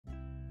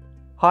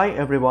Hi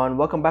everyone,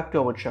 welcome back to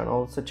our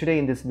channel. So today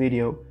in this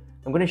video,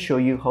 I'm going to show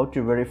you how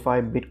to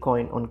verify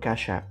Bitcoin on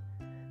Cash App.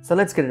 So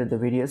let's get into the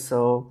video.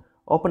 So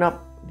open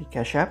up the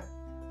Cash App.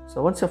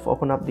 So once you've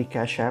opened up the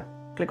Cash App,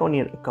 click on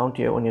your account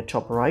here on your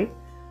top right.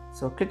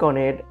 So click on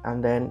it,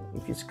 and then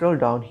if you scroll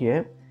down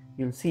here,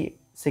 you'll see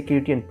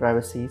security and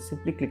privacy.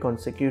 Simply click on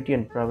security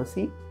and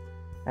privacy,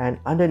 and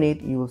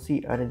underneath you will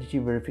see identity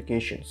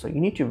verification. So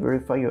you need to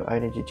verify your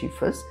identity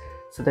first,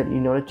 so that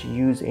in order to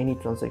use any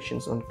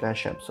transactions on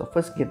Cash App. So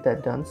first get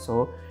that done.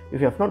 So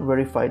if you have not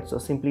verified, so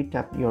simply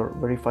tap your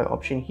verify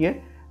option here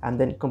and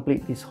then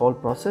complete this whole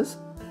process.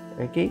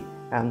 Okay,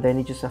 and then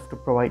you just have to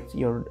provide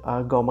your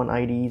government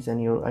IDs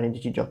and your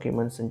identity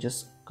documents and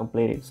just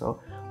complete it.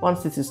 So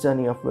once this is done,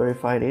 you have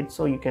verified it,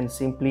 so you can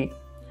simply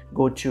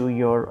go to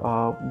your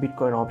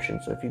Bitcoin option.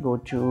 So if you go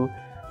to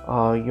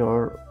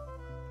your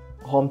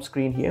home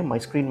screen here, my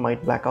screen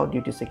might black out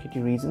due to security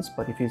reasons,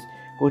 but if you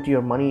go to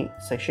your money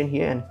section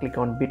here and click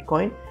on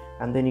Bitcoin,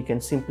 and then you can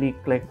simply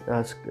click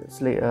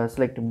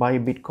select buy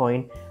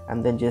Bitcoin,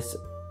 and then just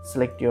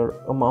select your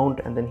amount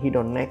and then hit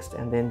on next,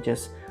 and then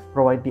just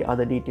provide the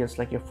other details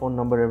like your phone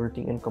number,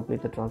 everything, and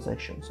complete the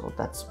transaction. So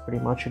that's pretty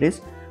much it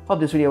is.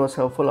 Hope this video was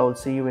helpful. I will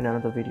see you in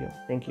another video.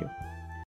 Thank you.